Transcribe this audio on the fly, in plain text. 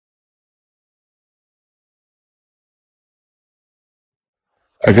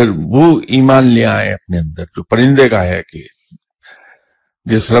اگر وہ ایمان لے آئے اپنے اندر جو پرندے کا ہے کہ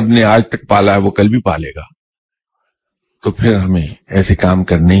جس رب نے آج تک پالا ہے وہ کل بھی پالے گا، تو پھر ہمیں ایسے کام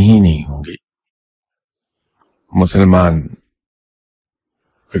کرنے ہی نہیں ہوں گے۔ مسلمان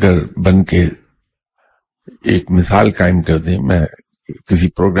اگر بن کے ایک مثال قائم کر دیں، میں کسی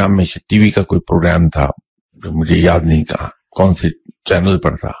پروگرام میں ٹی وی کا کوئی پروگرام تھا جو مجھے یاد نہیں تھا کون سے چینل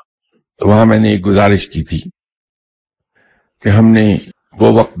پر تھا، تو وہاں میں نے ایک گزارش کی تھی کہ ہم نے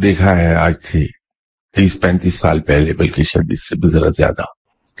وہ وقت دیکھا ہے آج سے 30-35 سال پہلے، بلکہ شاید اس سے بھی ذرا زیادہ،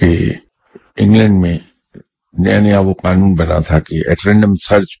 کہ انگلینڈ میں نیا نیا وہ قانون بنا تھا کہ ایٹ رینڈم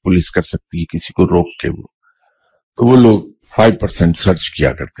سرچ پولیس کر سکتی ہے کسی کو روک کے، تو وہ لوگ 5% سرچ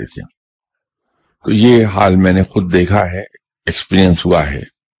کیا کرتے تھے۔ تو یہ حال میں نے خود دیکھا ہے، ایکسپیرینس ہوا ہے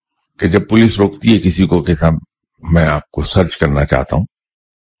کہ جب پولیس روکتی ہے کسی کو کہ صاحب میں آپ کو سرچ کرنا چاہتا ہوں،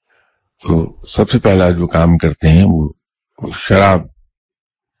 تو سب سے پہلا جو کام کرتے ہیں وہ شراب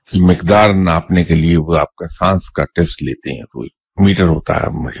کی مقدار ناپنے کے لیے وہ آپ کا سانس کا ٹیسٹ لیتے ہیں۔ تو میٹر ہوتا ہے،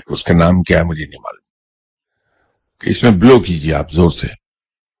 مجھے اس کا نام کیا ہے مجھے نہیں معلوم، کہ اس میں بلو کیجیے آپ زور سے،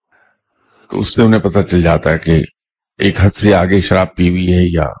 تو اس سے انہیں پتہ چل جاتا ہے کہ ایک حد سے آگے شراب پی ہوئی ہے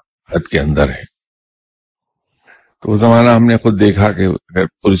یا حد کے اندر ہے۔ تو وہ زمانہ ہم نے خود دیکھا کہ اگر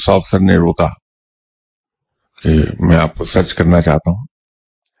پولیس آفیسر نے روکا کہ میں آپ کو سرچ کرنا چاہتا ہوں،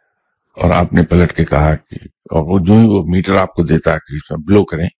 اور آپ نے پلٹ کے کہا کہ، اور وہ جو ہی وہ میٹر آپ کو دیتا ہے کہ اس میں بلو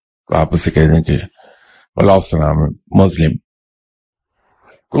کریں، تو آپ اسے کہہ دیں کہ واللہ السلام مسلم،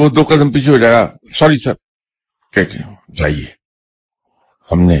 تو وہ 2 قدم پیچھے ہو جائے گا، سوری سر کہہ کے جائیے۔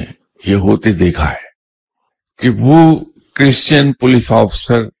 ہم نے یہ ہوتے دیکھا ہے کہ وہ کرسچین پولیس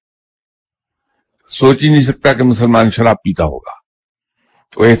آفیسر سوچ ہی نہیں سکتا کہ مسلمان شراب پیتا ہوگا،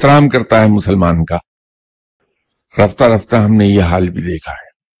 تو احترام کرتا ہے مسلمان کا۔ رفتہ رفتہ ہم نے یہ حال بھی دیکھا ہے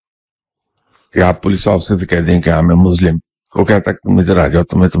کہ آپ پولیس آفیسر سے کہہ دیں کہ ہاں میں مسلم، وہ کہتا ہے کہ تم ادھر آ جاؤ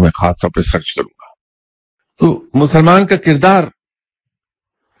تو میں تمہیں خاص طور پہ سرچ کروں گا۔ تو مسلمان کا کردار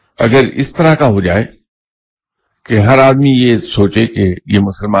اگر اس طرح کا ہو جائے کہ ہر آدمی یہ سوچے کہ یہ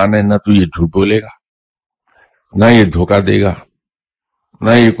مسلمان ہے، نہ تو یہ جھوٹ بولے گا، نہ یہ دھوکہ دے گا،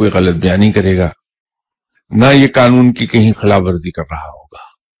 نہ یہ کوئی غلط بیانی کرے گا، نہ یہ قانون کی کہیں خلاف ورزی کر رہا ہوگا۔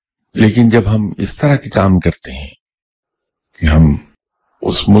 لیکن جب ہم اس طرح کے کام کرتے ہیں کہ ہم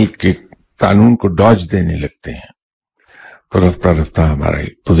اس ملک کے قانون کو ڈاج دینے لگتے ہیں، تو رفتہ رفتہ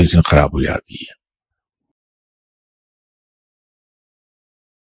ہماری پوزیشن خراب ہو جاتی ہے۔